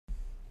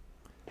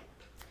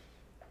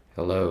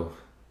Hello.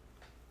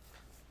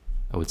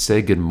 I would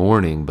say good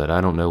morning, but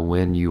I don't know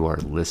when you are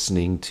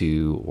listening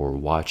to or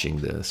watching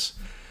this.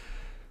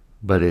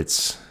 But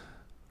it's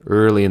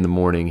early in the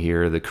morning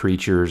here. The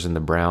creatures in the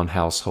Brown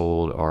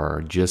household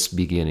are just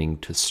beginning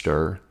to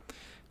stir.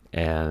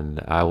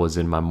 And I was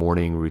in my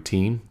morning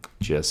routine,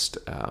 just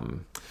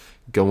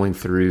going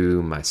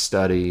through my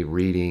study,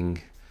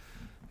 reading,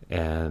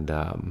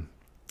 and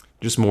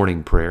just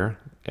morning prayer.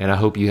 And I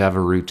hope you have a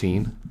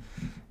routine.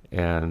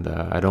 And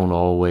I don't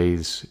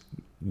always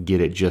get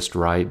it just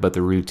right, but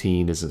the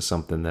routine isn't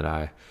something that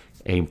I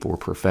aim for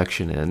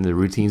perfection in. The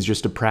routine's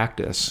just a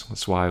practice.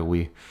 That's why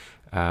we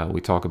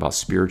talk about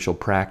spiritual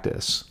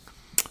practice,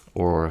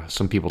 or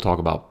some people talk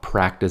about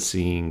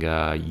practicing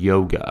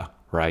yoga.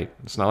 Right?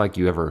 It's not like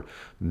you ever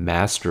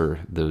master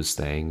those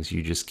things.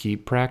 You just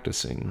keep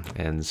practicing.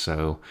 And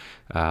so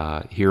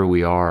here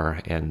we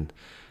are. And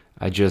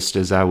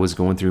as I was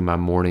going through my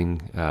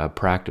morning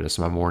practice,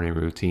 my morning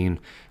routine,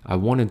 I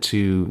wanted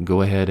to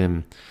go ahead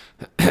and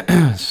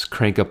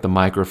crank up the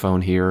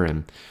microphone here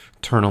and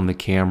turn on the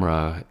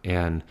camera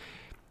and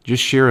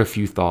just share a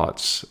few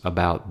thoughts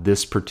about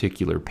this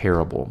particular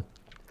parable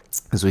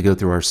as we go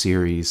through our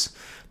series,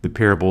 The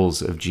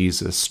Parables of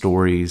Jesus,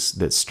 Stories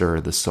That Stir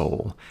the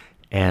Soul.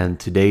 And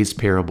today's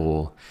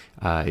parable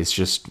is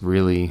just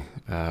really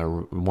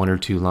one or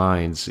two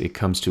lines. It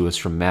comes to us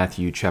from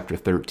Matthew chapter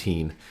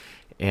 13.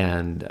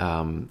 And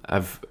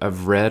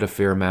I've read a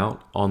fair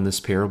amount on this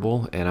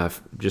parable, and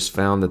I've just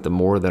found that the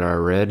more that I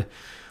read,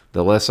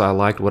 the less I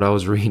liked what I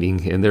was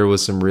reading. And there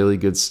was some really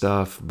good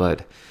stuff,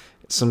 but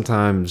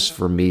sometimes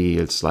for me,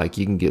 it's like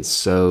you can get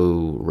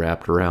so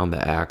wrapped around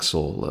the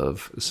axle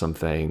of some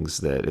things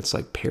that it's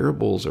like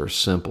parables are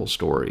simple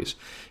stories.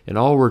 And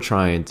all we're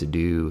trying to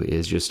do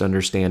is just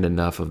understand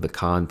enough of the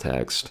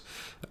context,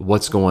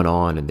 what's going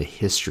on in the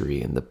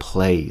history and the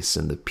place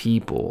and the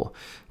people,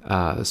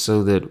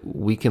 so that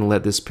we can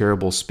let this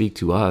parable speak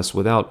to us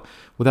without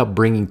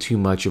bringing too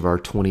much of our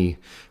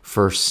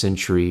 21st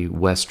century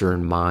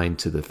Western mind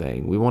to the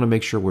thing. We want to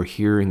make sure we're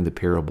hearing the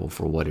parable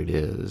for what it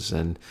is.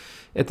 And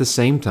at the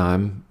same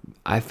time,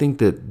 I think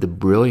that the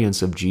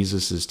brilliance of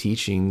Jesus's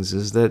teachings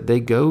is that they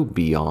go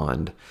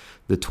beyond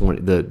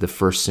the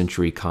first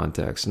century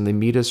context, and they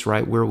meet us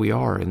right where we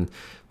are. And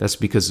that's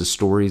because the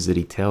stories that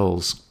he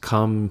tells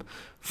come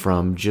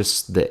from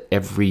just the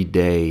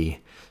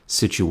everyday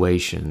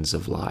situations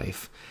of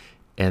life.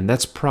 And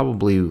that's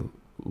probably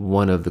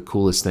one of the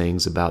coolest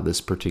things about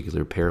this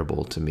particular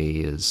parable to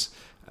me is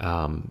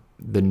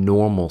the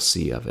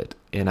normalcy of it.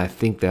 And I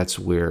think that's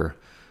where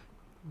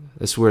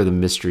the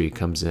mystery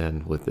comes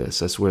in with this.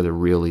 That's where the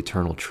real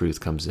eternal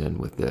truth comes in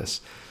with this.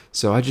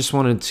 So I just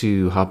wanted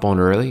to hop on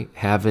early.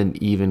 Haven't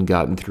even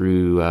gotten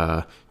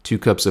through 2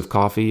 cups of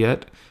coffee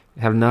yet.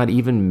 Have not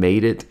even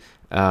made it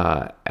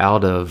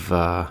out of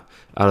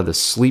the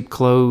sleep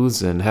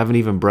clothes, and haven't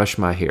even brushed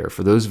my hair.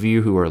 For those of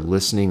you who are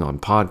listening on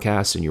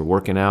podcasts and you're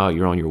working out,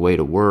 you're on your way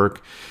to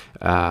work,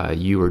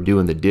 you are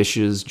doing the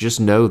dishes,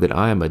 just know that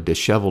I am a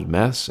disheveled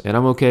mess, and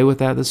I'm okay with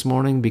that this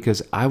morning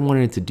because I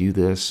wanted to do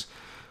this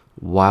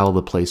while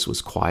the place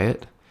was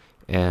quiet.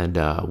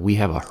 And we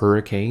have a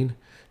hurricane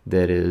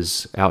that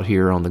is out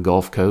here on the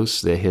Gulf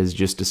Coast that has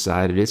just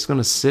decided it's going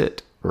to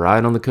sit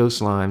right on the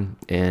coastline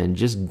and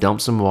just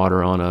dump some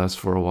water on us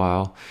for a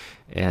while.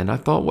 And I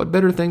thought, what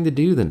better thing to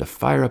do than to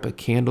fire up a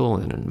candle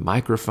and a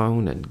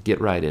microphone and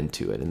get right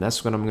into it. And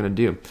that's what I'm going to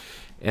do.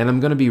 And I'm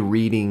going to be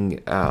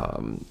reading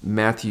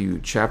Matthew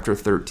chapter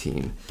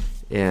 13,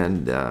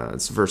 and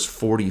it's verse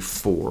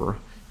 44.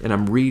 And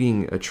I'm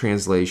reading a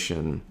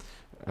translation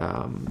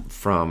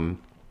from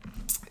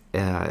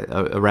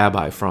a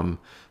rabbi from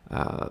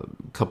a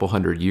couple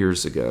hundred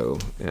years ago.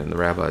 And the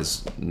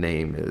rabbi's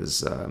name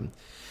is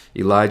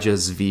Elijah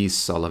Zvi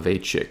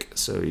Soloveitchik.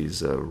 So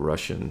he's a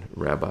Russian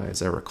rabbi,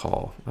 as I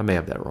recall. I may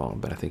have that wrong,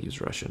 but I think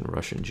he's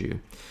Russian Jew.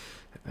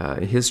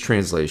 His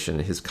translation,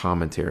 his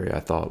commentary, I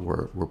thought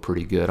were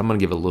pretty good. I'm going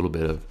to give a little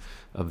bit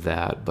of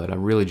that, but I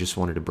really just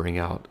wanted to bring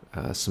out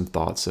some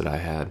thoughts that I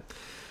had.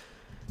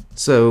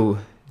 So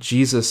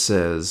Jesus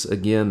says,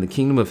 again, the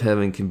kingdom of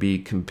heaven can be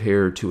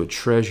compared to a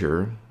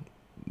treasure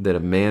that a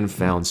man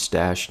found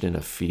stashed in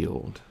a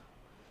field.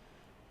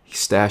 He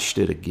stashed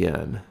it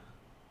again,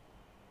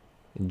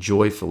 and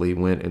joyfully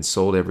went and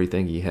sold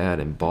everything he had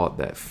and bought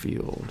that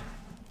field.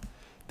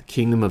 The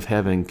kingdom of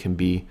heaven can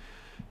be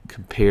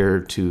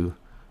compared to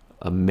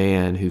a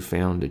man who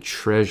found a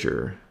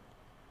treasure.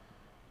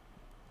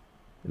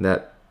 And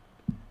that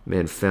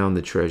man found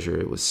the treasure.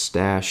 It was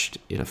stashed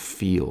in a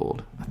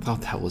field. I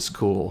thought that was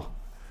cool.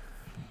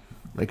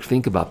 Like,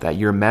 think about that.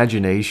 Your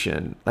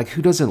imagination. Like,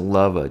 who doesn't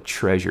love a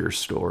treasure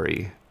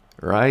story,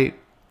 right?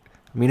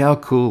 I mean, how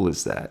cool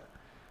is that?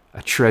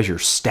 A treasure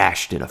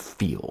stashed in a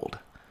field.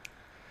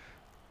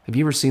 Have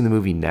you ever seen the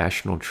movie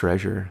National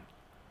Treasure?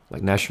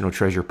 Like National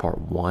Treasure Part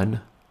 1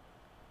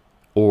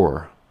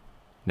 or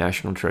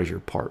National Treasure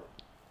Part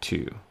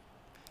 2?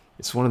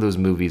 It's one of those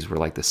movies where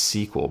like the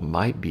sequel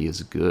might be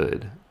as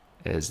good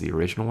as the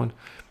original one.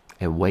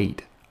 And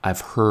wait,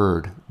 I've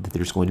heard that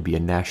there's going to be a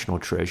National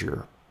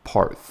Treasure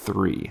Part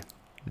 3.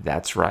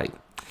 That's right.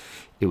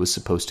 It was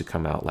supposed to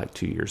come out like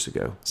 2 years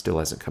ago. Still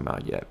hasn't come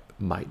out yet.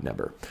 Might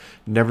never.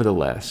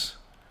 Nevertheless,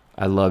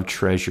 I love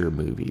treasure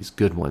movies.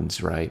 Good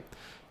ones, right?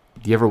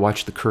 Do you ever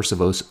watch The Curse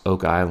of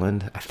Oak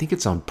Island? I think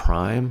it's on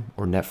Prime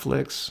or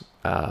Netflix,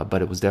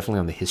 but it was definitely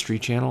on the History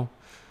Channel.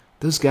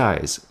 Those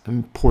guys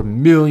poured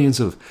millions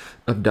of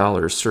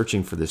dollars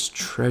searching for this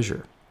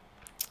treasure,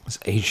 this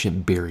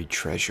ancient buried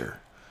treasure.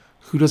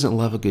 Who doesn't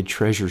love a good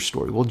treasure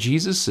story? Well,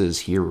 Jesus'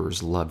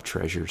 hearers love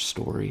treasure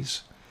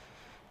stories.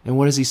 And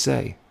what does he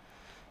say?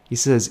 He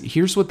says,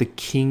 here's what the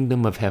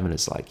kingdom of heaven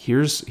is like.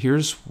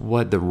 Here's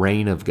what the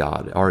reign of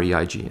God,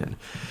 R-E-I-G-N.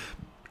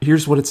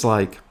 Here's what it's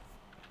like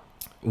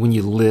when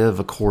you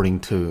live according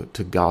to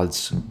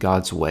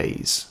God's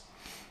ways.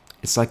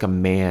 It's like a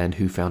man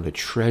who found a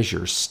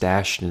treasure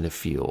stashed in a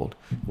field.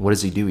 What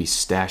does he do? He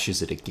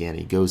stashes it again.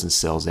 He goes and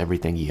sells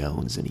everything he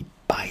owns and he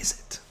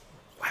buys it.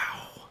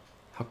 Wow.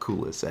 How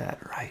cool is that,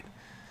 right?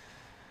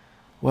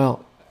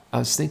 Well, I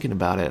was thinking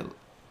about it,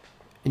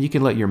 and you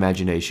can let your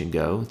imagination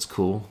go. It's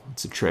cool.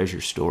 It's a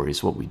treasure story.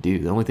 It's what we do.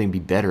 The only thing would be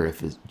better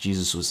if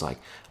Jesus was like,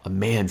 a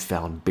man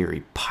found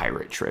buried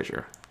pirate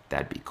treasure.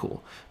 That'd be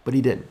cool. But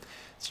he didn't.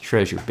 It's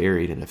treasure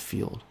buried in a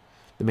field.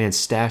 The man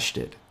stashed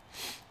it.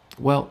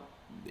 Well,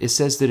 it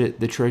says that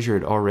the treasure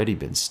had already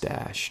been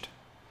stashed.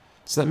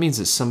 So that means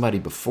that somebody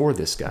before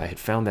this guy had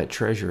found that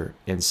treasure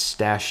and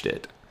stashed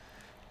it.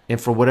 And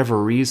for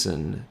whatever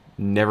reason,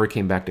 never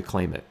came back to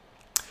claim it.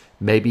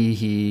 Maybe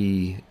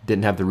he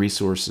didn't have the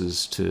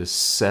resources to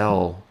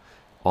sell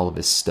all of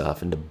his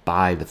stuff and to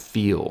buy the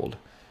field.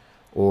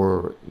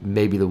 Or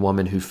maybe the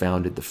woman who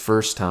found it the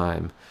first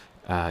time,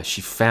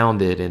 she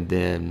found it and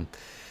then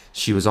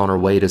she was on her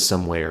way to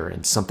somewhere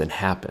and something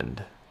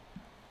happened.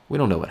 We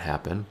don't know what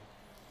happened,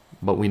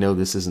 but we know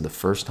this isn't the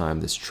first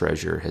time this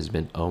treasure has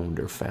been owned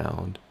or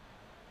found.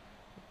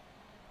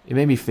 It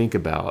made me think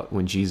about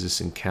when Jesus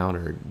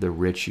encountered the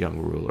rich young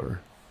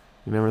ruler.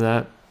 Remember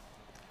that?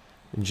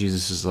 And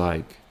Jesus is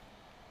like,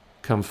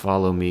 come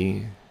follow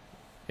me.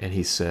 And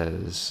he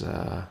says,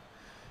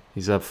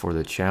 he's up for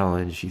the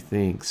challenge. He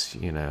thinks,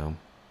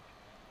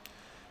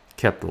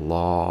 kept the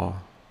law,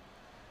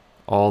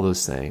 all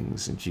those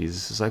things. And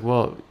Jesus is like,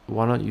 well,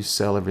 why don't you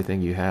sell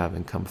everything you have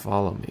and come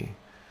follow me?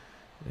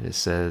 And it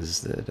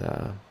says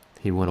that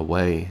he went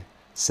away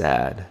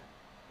sad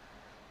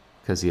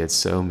because he had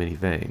so many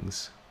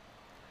things.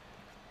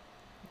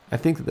 I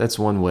think that's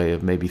one way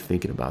of maybe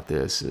thinking about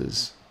this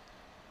is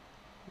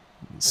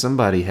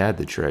somebody had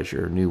the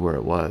treasure, knew where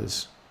it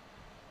was,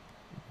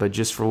 but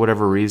just for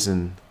whatever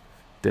reason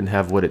didn't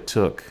have what it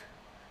took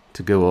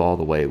to go all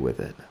the way with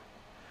it.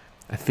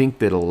 I think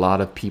that a lot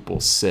of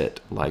people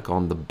sit like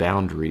on the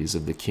boundaries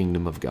of the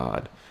kingdom of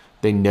God.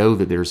 They know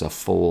that there's a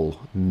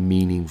full,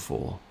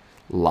 meaningful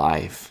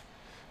life,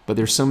 but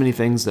there's so many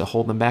things that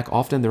hold them back.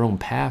 Often their own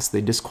past,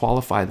 they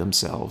disqualify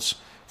themselves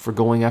for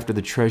going after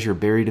the treasure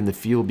buried in the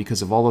field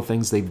because of all the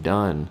things they've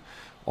done,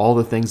 all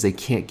the things they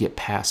can't get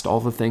past, all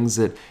the things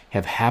that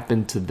have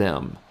happened to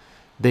them.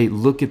 They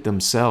look at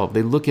themselves,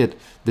 they look at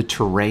the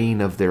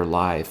terrain of their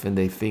life, and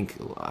they think,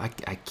 I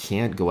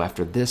can't go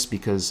after this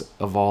because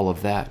of all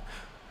of that.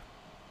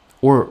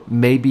 Or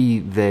maybe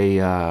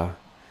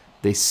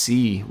they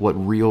see what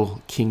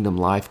real kingdom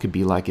life could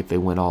be like if they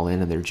went all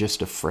in, and they're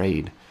just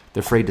afraid.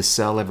 They're afraid to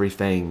sell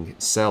everything,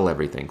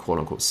 quote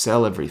unquote,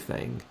 sell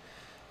everything,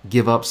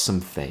 give up some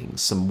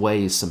things, some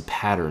ways, some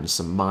patterns,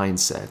 some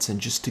mindsets,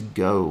 and just to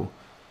go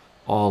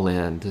all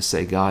in, to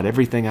say, God,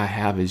 everything I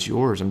have is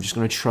yours. I'm just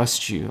going to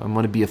trust you. I'm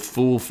going to be a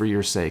fool for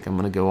your sake. I'm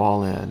going to go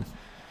all in.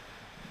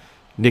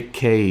 Nick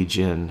Cage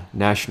in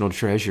National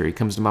Treasure, he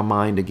comes to my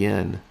mind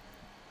again.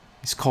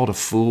 He's called a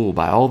fool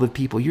by all the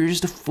people. You're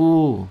just a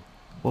fool.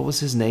 What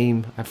was his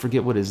name? I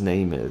forget what his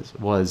name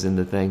was in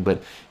the thing,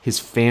 but his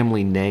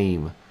family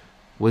name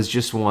was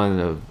just one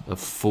of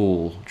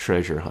fool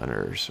treasure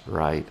hunters,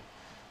 right?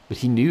 But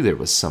he knew there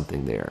was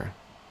something there.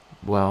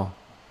 Well,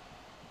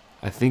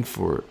 I think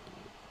for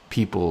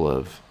people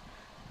of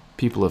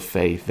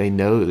faith, they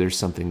know that there's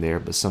something there,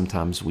 but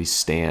sometimes we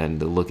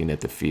stand looking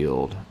at the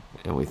field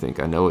and we think,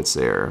 I know it's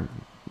there,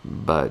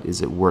 but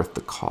is it worth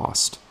the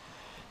cost?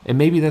 And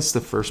maybe that's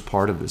the first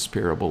part of this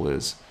parable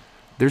is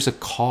there's a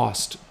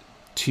cost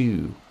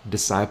to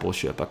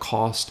discipleship, a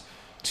cost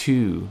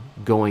to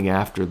going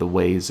after the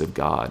ways of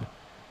God.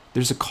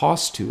 There's a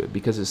cost to it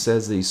because it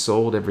says that he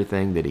sold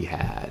everything that he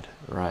had,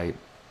 right?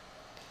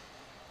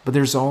 But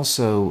there's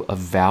also a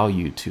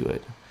value to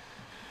it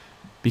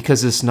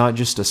because it's not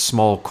just a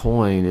small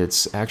coin,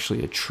 it's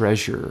actually a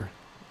treasure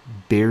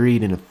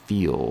buried in a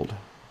field.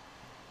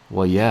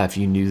 Well, yeah, if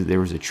you knew that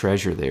there was a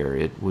treasure there,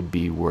 it would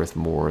be worth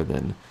more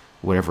than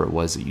whatever it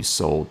was that you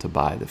sold to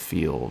buy the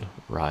field,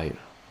 right?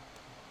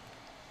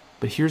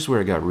 But here's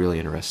where it got really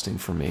interesting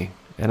for me.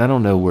 And I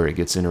don't know where it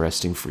gets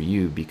interesting for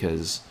you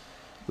because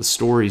the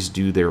stories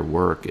do their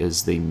work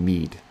as they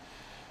meet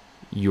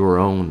your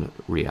own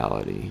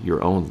reality,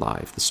 your own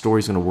life. The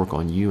story's going to work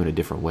on you in a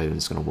different way than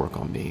it's going to work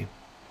on me.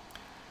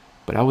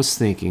 But I was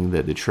thinking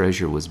that the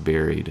treasure was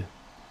buried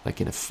like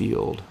in a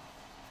field.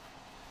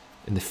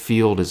 And the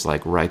field is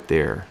like right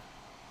there.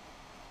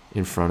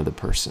 in front of the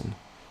person.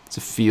 It's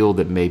a field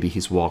that maybe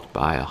he's walked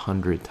by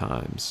 100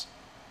 times.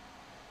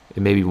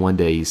 And maybe one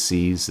day he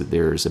sees that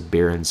there's a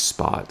barren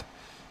spot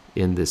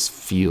in this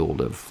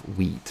field of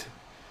wheat.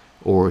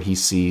 Or he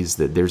sees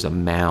that there's a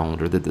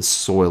mound or that the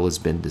soil has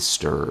been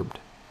disturbed.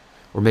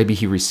 Or maybe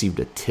he received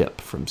a tip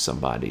from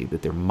somebody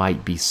that there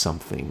might be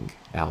something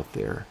out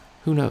there.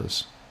 Who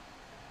knows?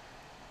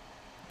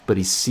 But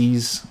he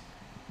sees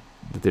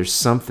that there's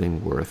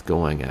something worth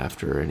going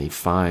after, and he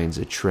finds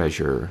a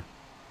treasure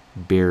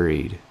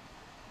buried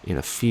in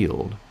a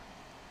field.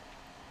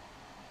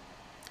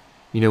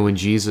 You know, when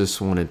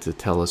Jesus wanted to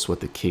tell us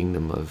what the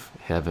kingdom of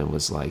heaven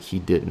was like, he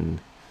didn't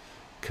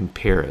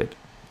compare it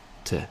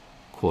to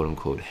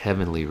quote-unquote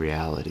heavenly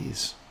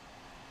realities.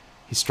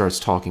 He starts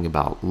talking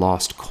about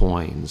lost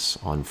coins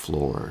on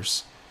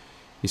floors.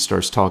 He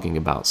starts talking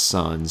about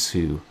sons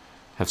who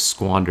have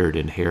squandered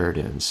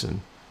inheritance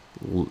and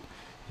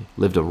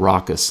lived a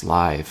raucous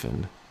life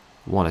and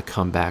want to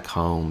come back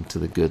home to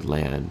the good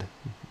land,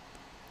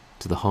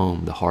 to the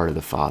home, the heart of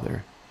the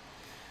Father.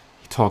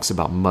 He talks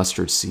about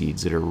mustard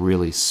seeds that are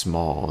really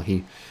small.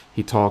 He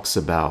talks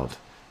about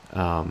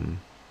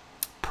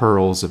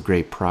pearls of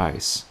great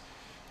price.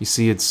 You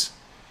see, it's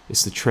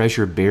the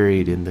treasure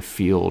buried in the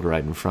field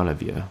right in front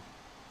of you.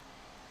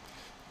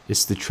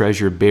 It's the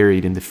treasure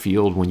buried in the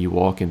field when you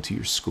walk into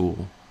your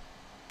school.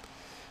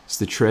 It's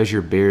the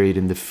treasure buried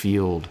in the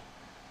field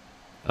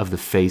of the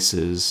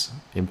faces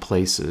and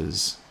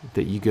places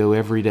that you go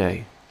every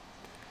day.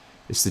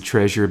 It's the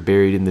treasure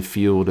buried in the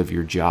field of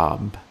your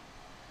job.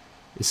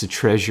 It's the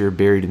treasure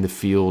buried in the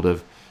field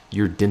of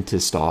your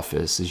dentist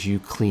office as you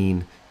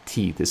clean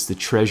teeth. It's the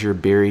treasure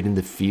buried in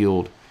the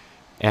field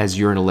as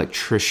you're an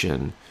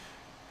electrician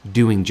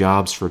doing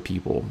jobs for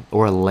people,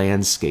 or a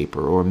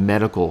landscaper, or a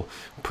medical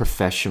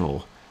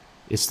professional.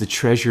 It's the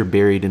treasure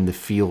buried in the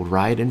field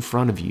right in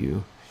front of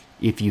you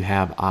if you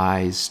have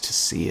eyes to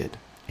see it.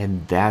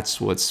 And that's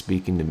what's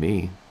speaking to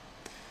me.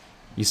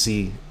 You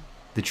see,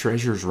 the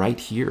treasure's right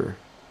here.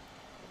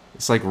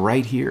 It's like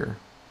right here.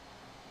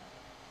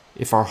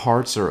 If our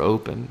hearts are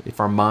open, if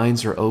our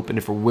minds are open,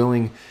 if we're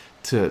willing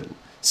to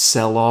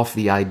sell off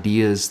the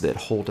ideas that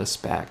hold us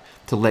back,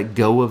 to let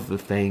go of the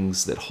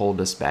things that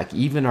hold us back,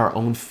 even our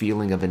own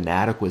feeling of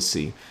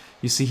inadequacy.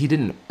 You see, he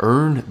didn't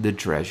earn the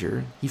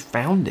treasure. He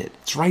found it.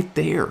 It's right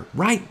there,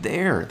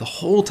 the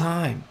whole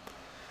time.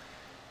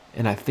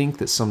 And I think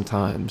that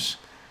sometimes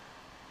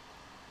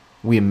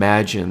we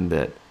imagine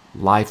that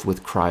life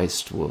with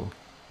Christ will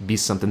be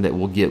something that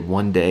we'll get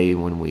one day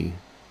when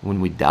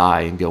we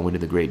die and go into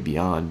the great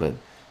beyond. But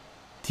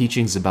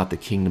teachings about the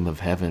kingdom of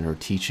heaven are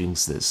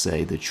teachings that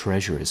say the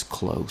treasure is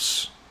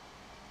close.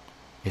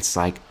 It's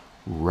like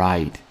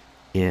right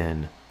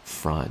in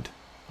front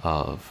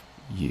of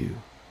you.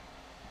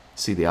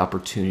 See, the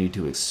opportunity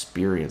to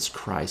experience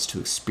Christ, to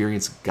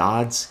experience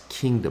God's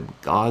kingdom,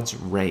 God's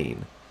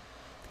reign.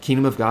 The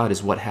kingdom of God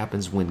is what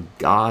happens when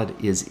God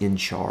is in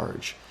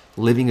charge,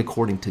 living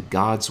according to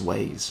God's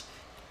ways.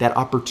 That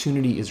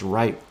opportunity is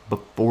right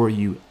before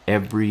you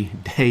every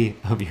day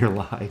of your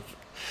life.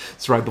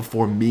 It's right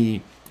before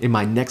me in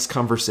my next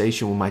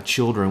conversation with my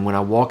children when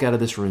I walk out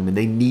of this room and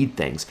they need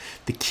things.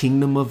 The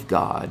kingdom of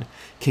God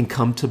can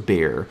come to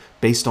bear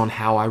based on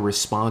how I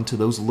respond to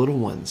those little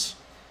ones.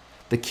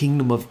 The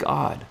kingdom of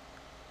God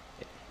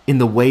in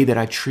the way that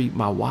I treat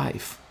my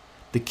wife.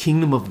 The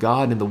kingdom of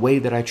God in the way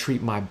that I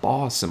treat my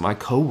boss and my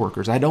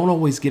coworkers. I don't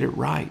always get it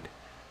right,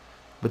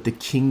 but the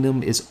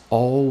kingdom is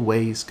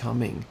always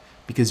coming.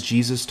 Because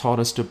Jesus taught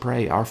us to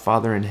pray, Our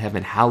Father in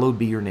heaven, hallowed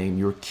be your name.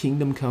 Your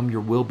kingdom come,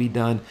 your will be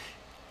done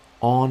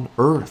on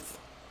earth.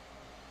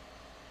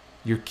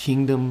 Your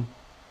kingdom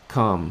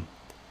come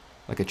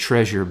like a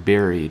treasure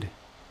buried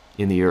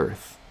in the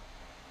earth.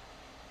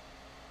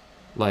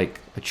 Like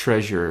a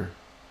treasure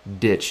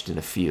ditched in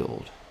a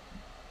field.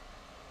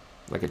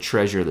 Like a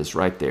treasure that's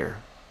right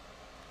there.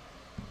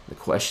 The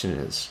question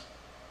is,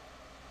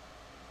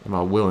 am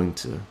I willing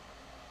to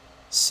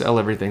sell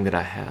everything that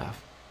I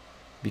have?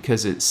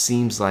 Because it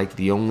seems like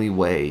the only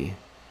way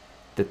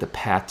that the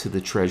path to the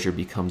treasure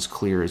becomes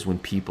clear is when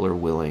people are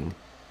willing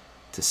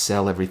to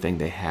sell everything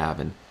they have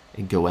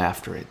and go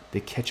after it. They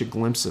catch a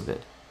glimpse of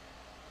it.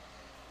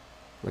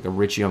 Like a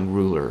rich young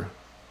ruler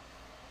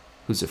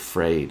who's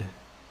afraid.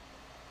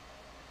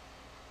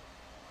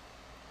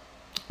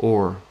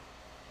 Or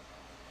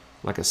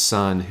like a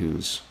son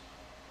who's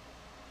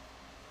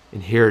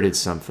inherited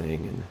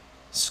something and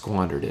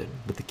squandered it.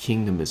 But the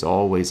kingdom is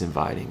always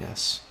inviting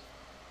us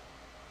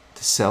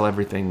to sell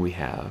everything we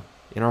have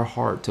in our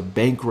heart, to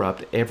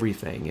bankrupt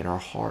everything in our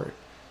heart,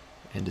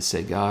 and to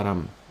say, God,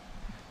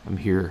 I'm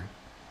here.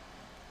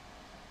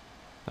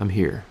 I'm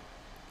here.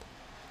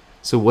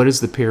 So what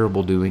is the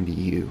parable doing to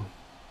you?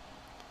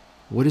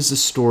 What is the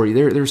story?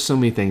 There's so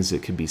many things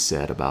that could be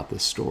said about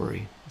this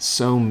story.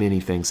 So many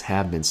things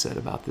have been said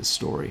about this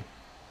story.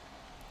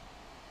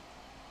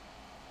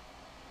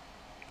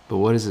 But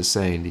what is it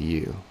saying to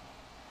you?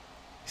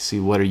 See,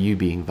 what are you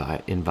being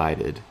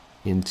invited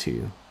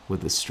into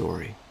with this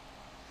story?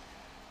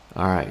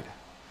 All right.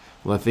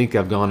 Well, I think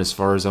I've gone as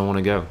far as I want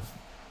to go.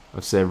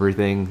 I've said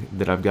everything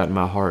that I've got in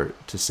my heart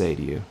to say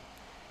to you.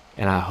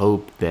 And I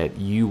hope that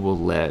you will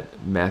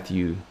let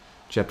Matthew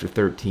chapter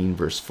 13,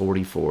 verse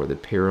 44, the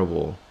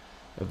parable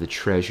of the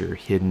treasure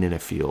hidden in a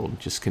field,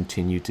 just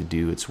continue to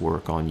do its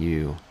work on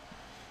you.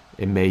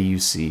 And may you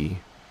see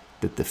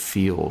that the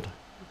field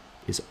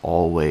is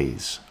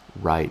always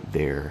right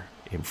there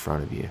in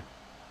front of you.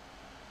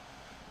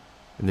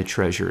 And the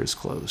treasure is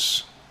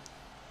close.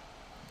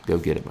 Go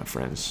get it, my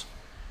friends.